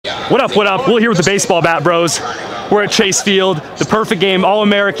What up, what up? Will here with the baseball bat bros. We're at Chase Field, the perfect game,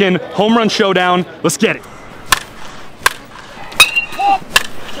 All-American, home run showdown. Let's get it.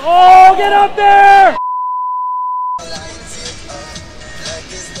 Oh, get up there!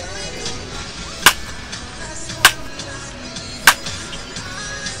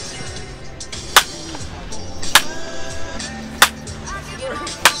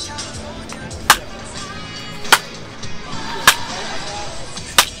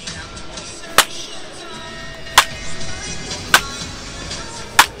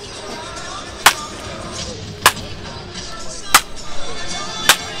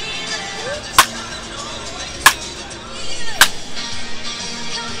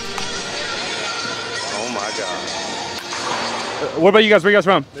 What about you guys? Where you guys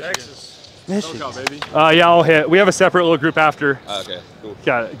from? Texas. Michigan. SoCal, baby. Yeah, I'll hit. We have a separate little group after. Okay, cool.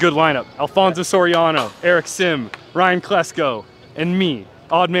 Got it. Good lineup. Alfonso Soriano, Eric Sim, Ryan Klesko, and me.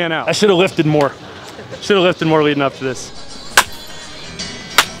 Odd man out. I should have lifted more. Should have lifted more leading up to this.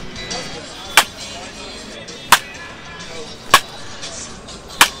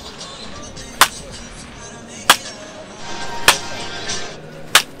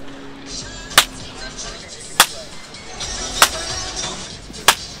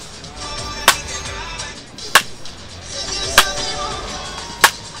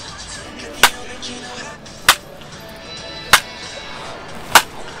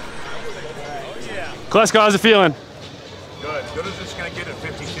 Klesko, how's it feeling? Good. Good as just gonna get at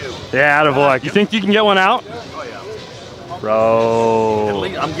 52. Yeah, attaboy. You think you can get one out? Oh yeah. Bro.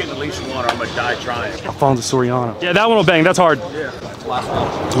 I'm getting at least one or I'm gonna die trying. Alfonso Soriano. Yeah, that one will bang. That's hard. Yeah.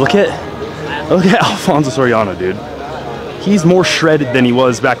 Look at Alfonso Soriano, dude. He's more shredded than he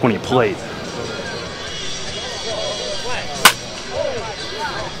was back when he played.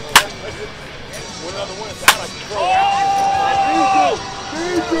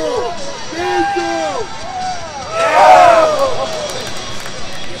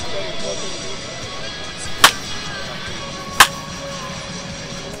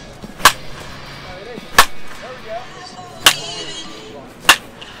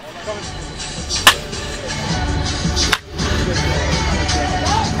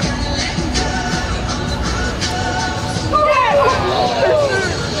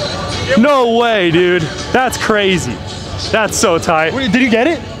 No way, dude. That's crazy. That's so tight. Wait, did you get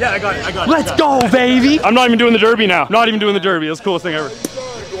it? Yeah, I got it. Let's go, baby. I'm not even doing the derby now. Not even doing the derby. That's the coolest thing ever.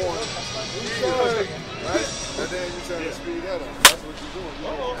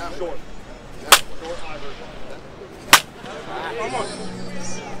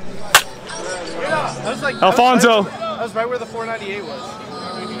 Alfonso. That was right where the 498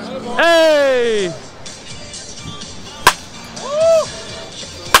 was. Hey!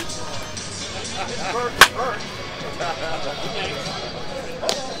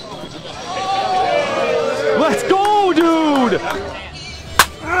 Let's go, dude!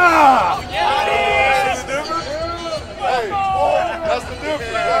 Ah! That's the difference? Hey, that's the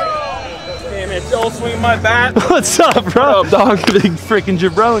difference. Damn it, don't swing my bat. What's up, bro? What up, dog? Big freaking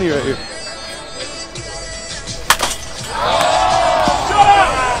jabroni right here.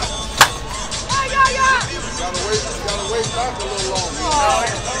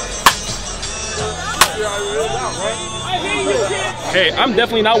 Hey, I'm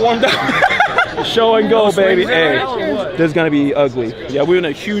definitely not warmed up. Show and go, baby. Hey, this is gonna be ugly. Yeah, we're in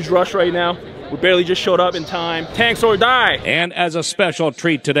a huge rush right now. We barely just showed up in time. Tanks or die. And as a special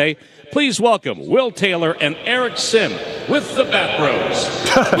treat today, please welcome Will Taylor and Eric Sim with the Bat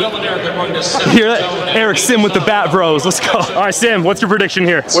Bros. Will and Eric are going to set Hear that? Eric Sim with the Bat Bros. Let's go. All right, Sim, what's your prediction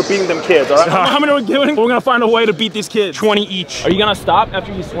here? We're beating them kids, all right? How many are we doing? We're gonna find a way to beat these kids. 20 each. Are you gonna stop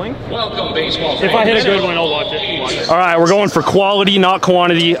after you swing? Welcome, baseball fans. If I hit a good one, I'll watch it. All right, we're going for quality, not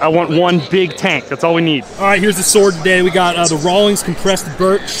quantity. I want one big tank. That's all we need. All right, here's the sword today. We got the Rawlings compressed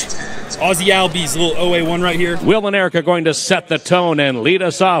birch. Aussie Albies, little OA1 right here. Will and Eric are going to set the tone and lead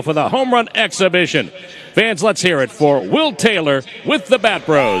us off with a home run exhibition. Fans, let's hear it for Will Taylor with the Bat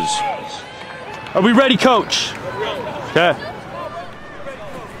Bros. Are we ready, coach? Okay.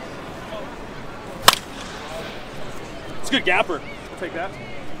 It's a good gapper. I'll take that.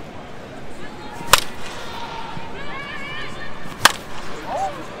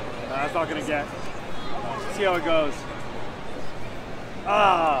 That's not gonna get. See how it goes.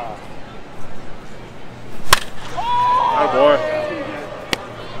 Ah. Oh boy.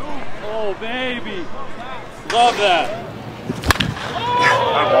 Oh baby. Love that.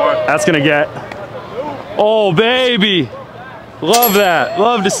 Oh boy. That's gonna get. Oh baby. Love that.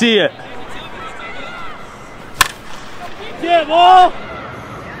 Love to see it. Yeah, ball.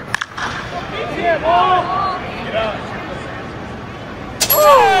 Yeah, ball. Get up.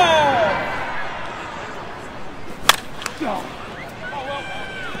 Oh!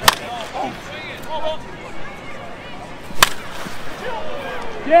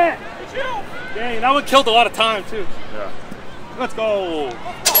 Yeah. Dang, that one killed a lot of time too. Yeah. Let's go.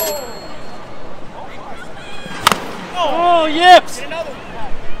 Oh, yips.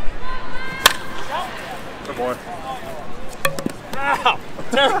 Good boy. Ow.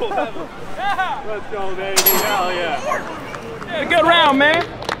 Terrible. Let's go, baby. Hell yeah. Yeah, good round, man.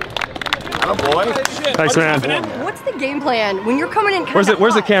 Good boy. Thanks, man. What's the game plan when you're coming in? Where's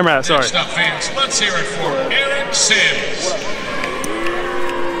the camera at? Sorry. Next up, fans, let's hear it for Eric Sims.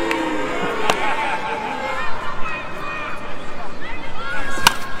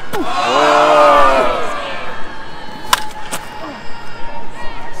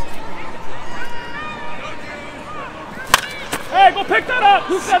 Hey, go pick that up.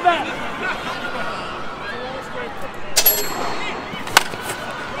 Who said that?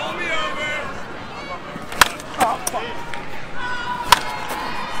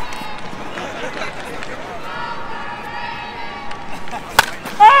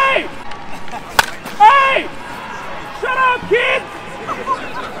 Hey! Hey! Shut up, kid!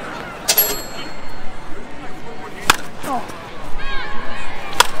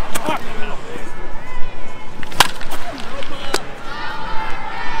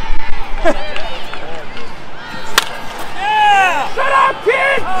 Yeah! Shut up,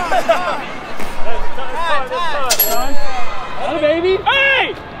 kid! Hello, baby.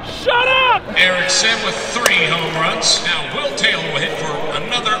 Hey! Shut up! Eric Sim with 3 home runs. Now Will Taylor will hit for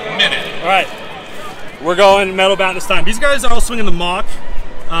another minute. All right, we're going metal bat this time. These guys are all swinging the mock.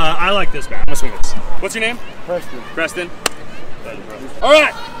 I like this bat. I'm gonna swing this. What's your name? Preston. Preston. All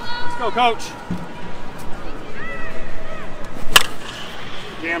right, let's go, coach.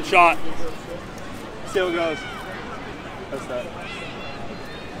 Jam shot. See how it goes. That's that.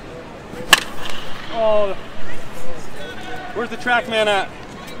 Oh, where's the track man at?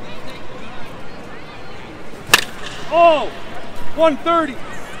 Oh, 130.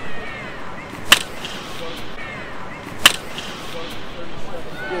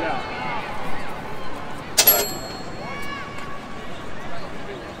 Get out.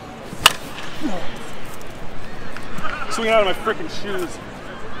 Swinging out of my freaking shoes.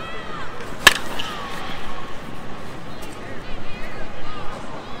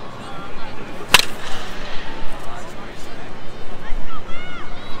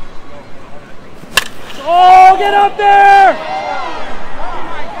 Oh, get up there!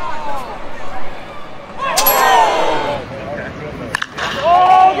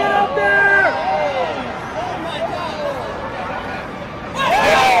 Oh, get up there!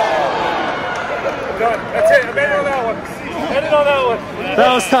 That's it. I made it on that one. Made it on that one.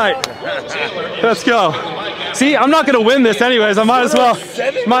 That was tight. Let's go. See, I'm not gonna win this anyways. I might as well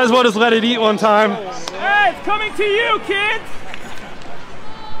just let it eat one time. Hey, it's coming to you, kids.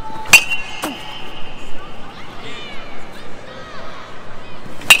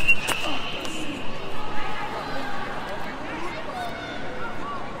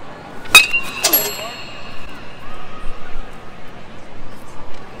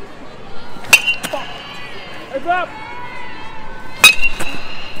 Heads up!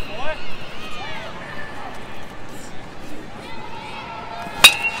 What?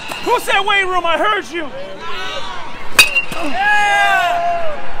 Who said weight room? I heard you!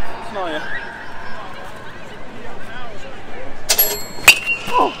 Yeah! Smell ya.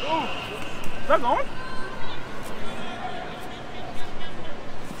 Oh! Is that going?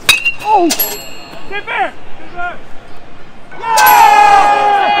 Oh! Get there! Get there!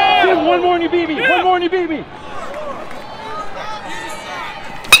 Yeah! Give one more and you beat me! Yeah. One more and you beat me!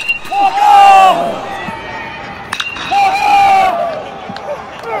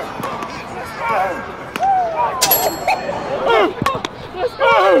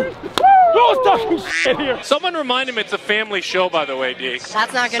 Someone remind him it's a family show, by the way, D.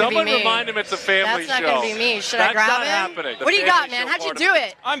 That's not going to be me. Someone remind him it's a family show. That's not going to be me. Should I grab That's him? not happening. What do you got, man? How'd you do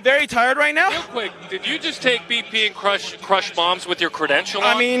it? I'm very tired right now. Real quick, did you just take BP and crush moms with your credential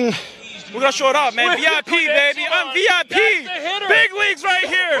on? I mean, we're gonna show it up, man. VIP, baby. I'm VIP. Big leagues right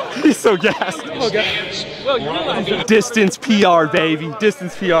here. He's so gassed. Distance PR, baby.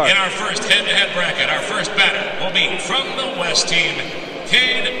 Distance PR. In our first head-to-head bracket, our first batter will be from the West team,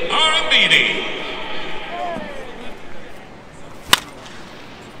 Cade Arrambide.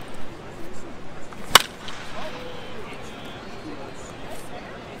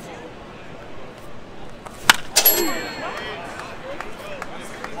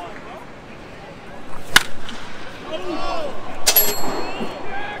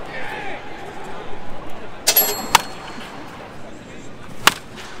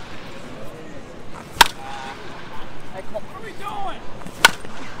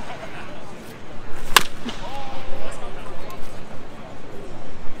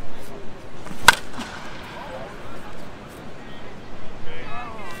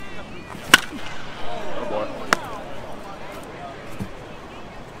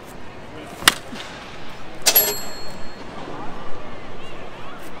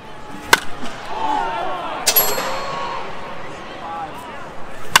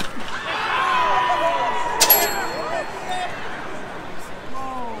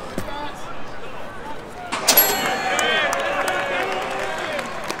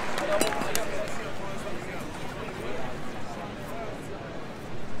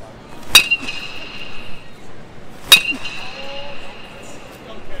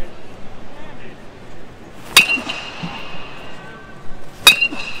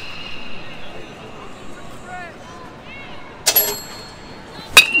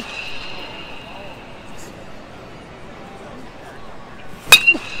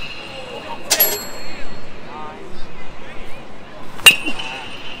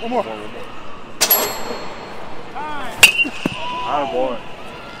 more. Oh, boy.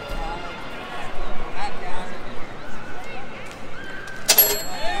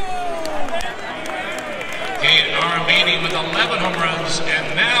 Cade Arrambide with 11 home runs,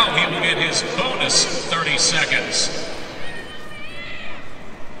 and now he will get his bonus 30 seconds.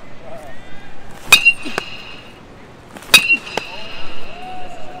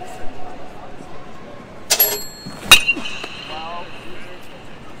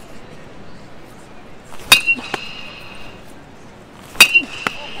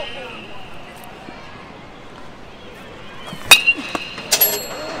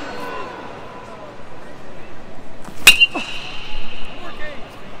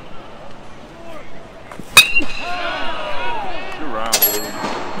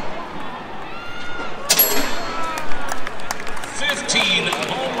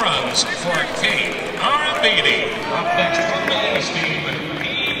 Home runs for Cade Arrambide. Up next from the Ladies team,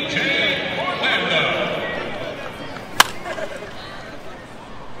 PJ Morlando.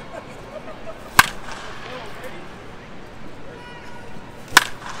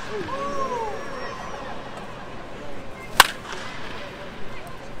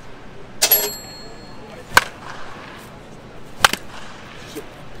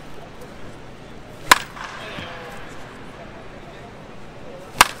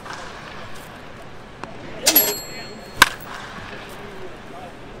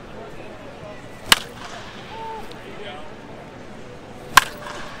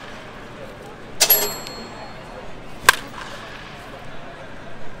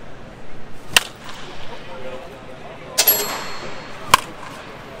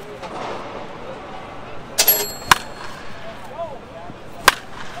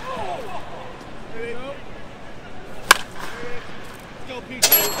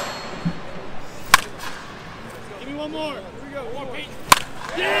 Give me one more. Here we go. One, Pete.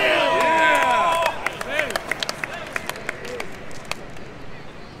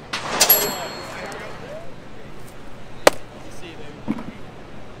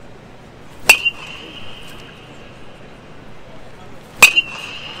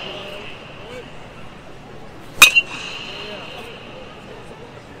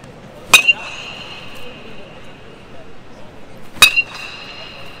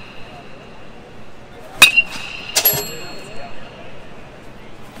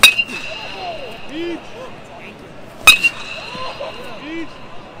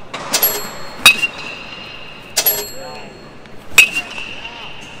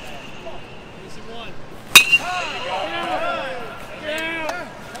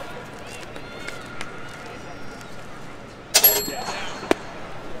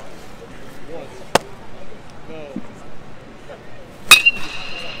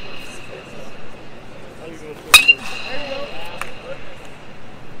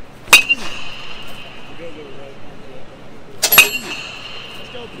 Let's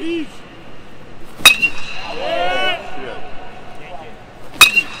go, Pete.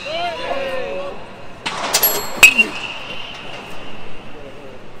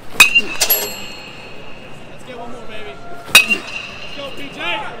 Let's get one more, baby. Let's go, PJ.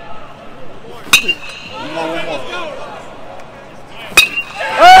 One more. Let's go.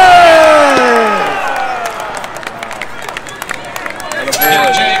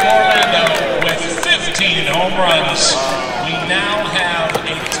 PJ Morlando with 15 home runs. We now have a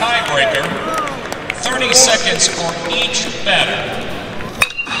tiebreaker. 30 seconds for each batter.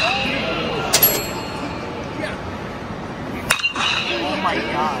 Oh my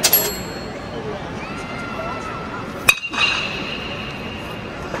God.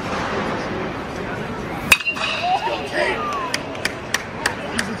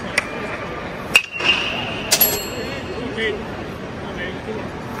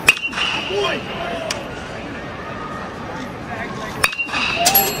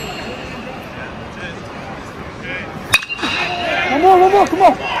 Come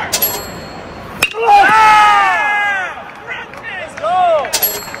on. Let's go!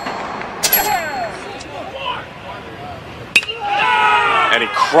 And he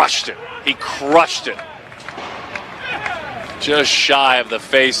crushed it. He crushed it. Just shy of the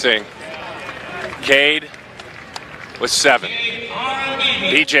facing. Cade with 7.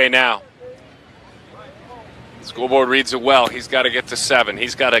 PJ now. Scoreboard reads it well. He's got to get to 7.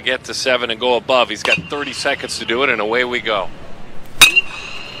 He's got to get to 7 and go above. He's got 30 seconds to do it, and away we go.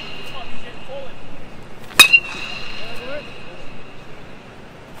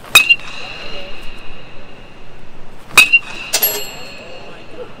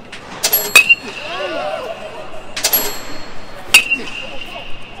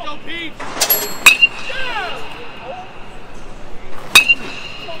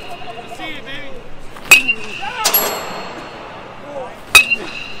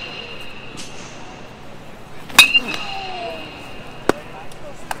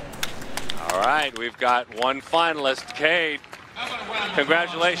 we've got one finalist, Cade.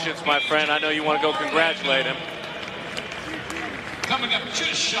 Congratulations, my friend. I know you want to go congratulate him. Coming up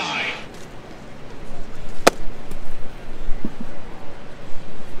just shy.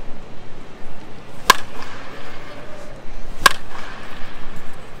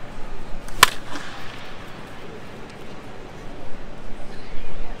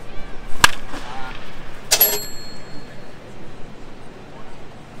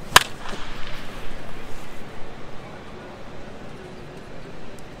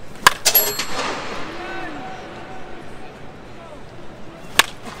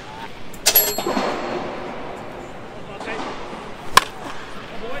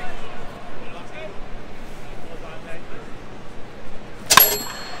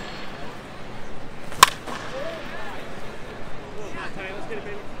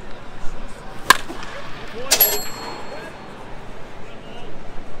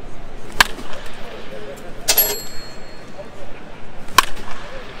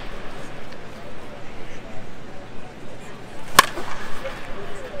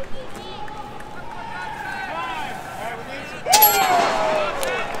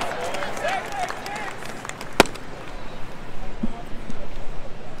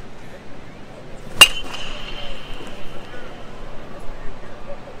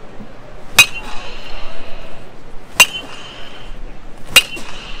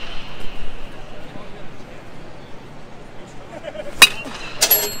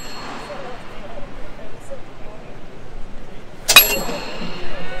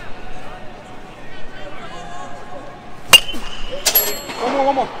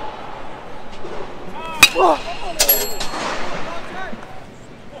 One more.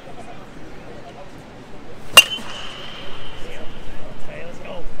 Okay, let's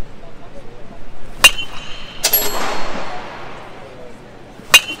go.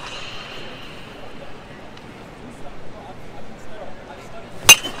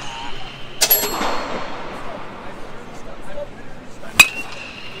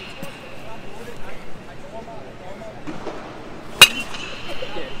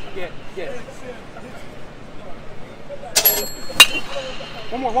 Yeah.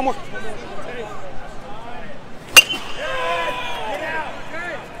 One more.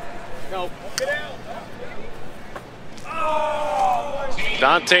 No.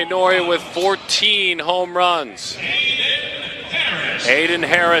 Dante Nori with 14 home runs. Aiden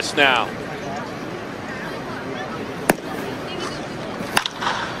Harris now.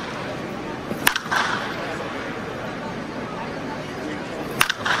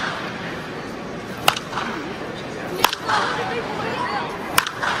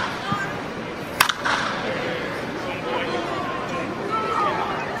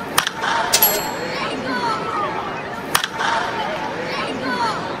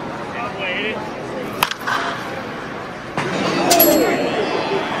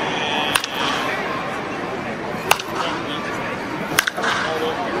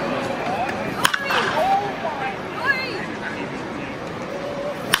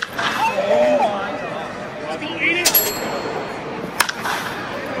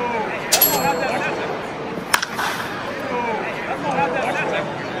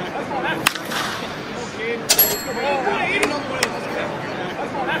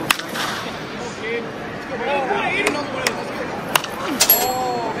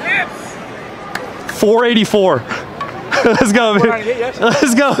 .484. Let's go, baby.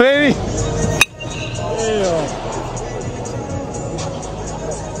 Let's go, baby.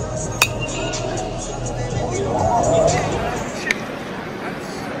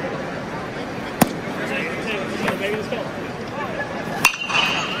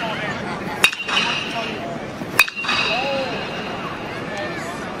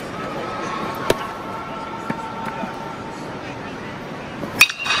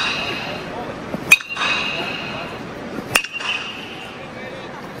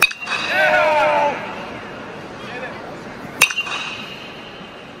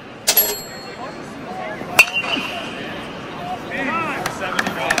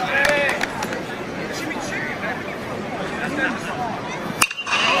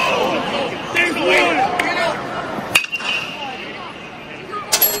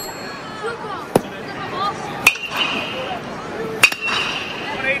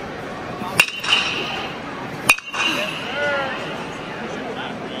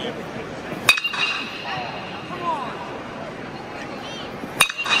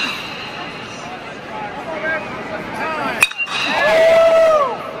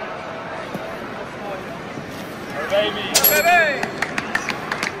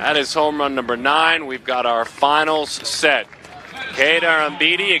 That is home run number 9. We've got our finals set. Cade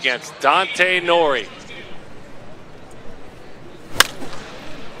Arrambide against Dante Nori.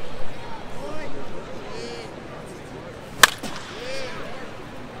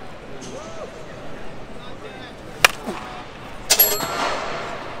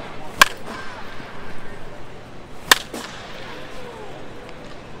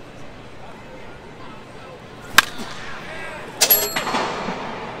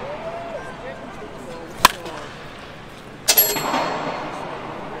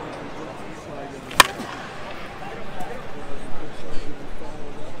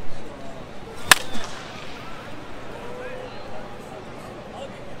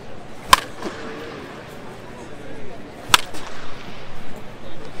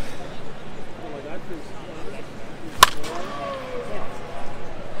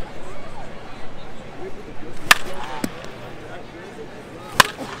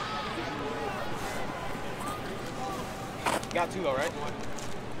 Got two, all right?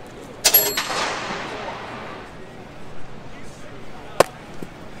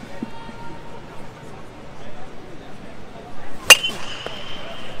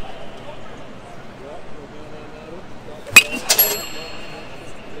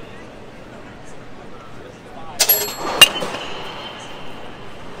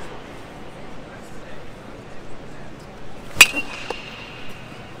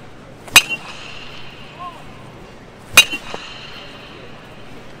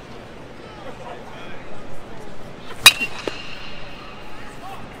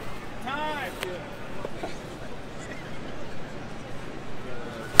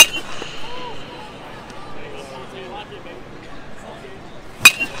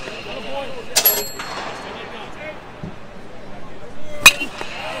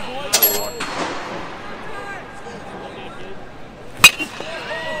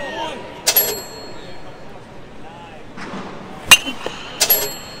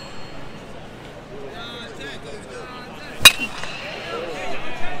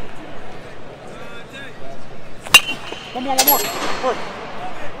 One more. Hurry.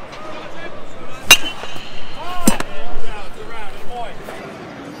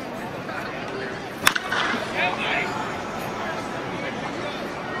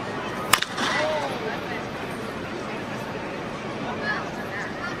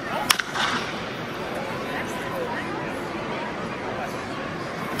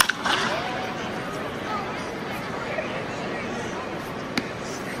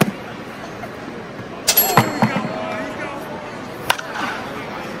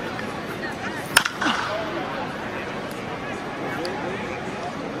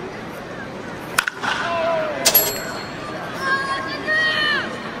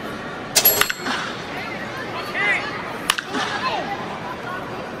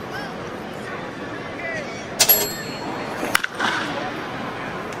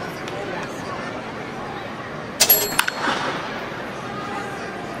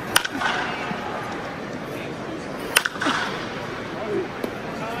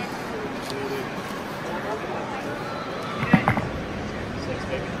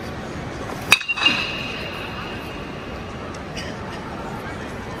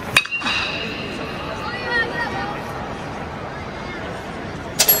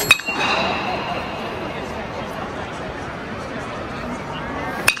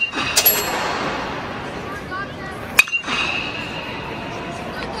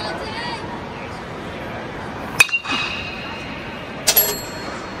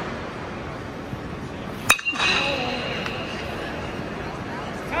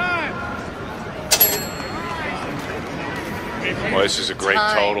 Well, this is a great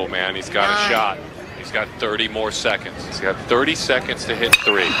total, man. He's got a shot. He's got 30 more seconds. He's got 30 seconds to hit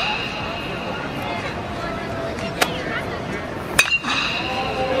 3.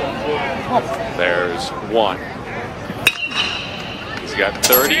 There's 1. He's got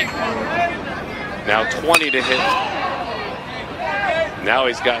 30. Now 20 to hit. Now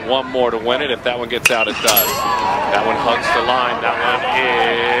he's got 1 more to win it. If that one gets out, it does. That one hugs the line. That one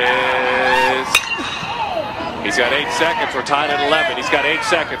is... He's got 8 seconds. We're tied at 11. He's got 8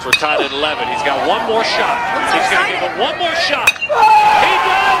 seconds. We're tied at 11. He's got 1 more shot. He's going to give it 1 more shot. He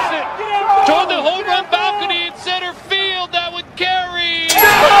drives it toward the home run balcony in center field. That would carry.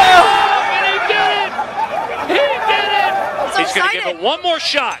 And he did it. He did it. He's going to give it 1 more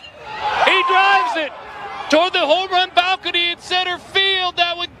shot. He drives it toward the home run balcony in center field.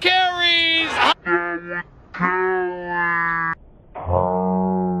 That one carries.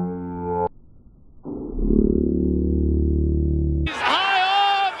 He's high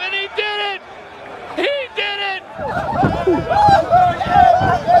off, and he did it. He did it.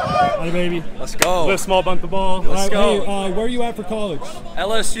 it, baby. Let's go. Lift small, bump the ball. Let's go. Hey, where are you at for college?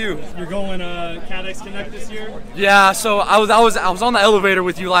 LSU. You're going CADX Connect this year? Yeah. So I was on the elevator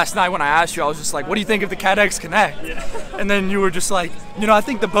with you last night when I asked you. I was just like, what do you think of the CADX Connect? Yeah. And then you were just like, you know, I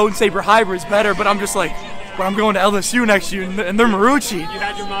think the Bone Saber Hybrid is better, but I'm just like, but I'm going to LSU next year, and they're Marucci. You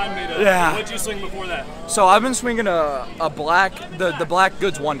had your mind made up. Yeah. What did you swing before that? So I've been swinging the black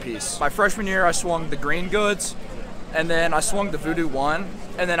goods one piece. My freshman year, I swung the green goods, and then I swung the Voodoo one,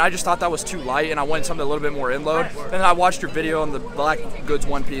 and then I just thought that was too light, and I wanted something a little bit more inload. And then I watched your video on the black goods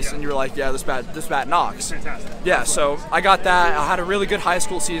one piece, and you were like, yeah, this bat knocks. Fantastic. Yeah, so I got that. I had a really good high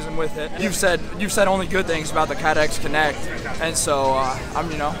school season with it. You've said only good things about the CADX Connect, and so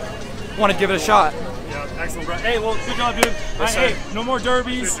I'm want to give it a shot. Yeah, excellent, bro. Hey, well, good job, dude. Hey, no more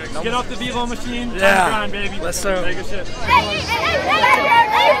derbies. Get off the Vivo machine. Yeah. Grind, baby. Let's go. Take a shit. Hey,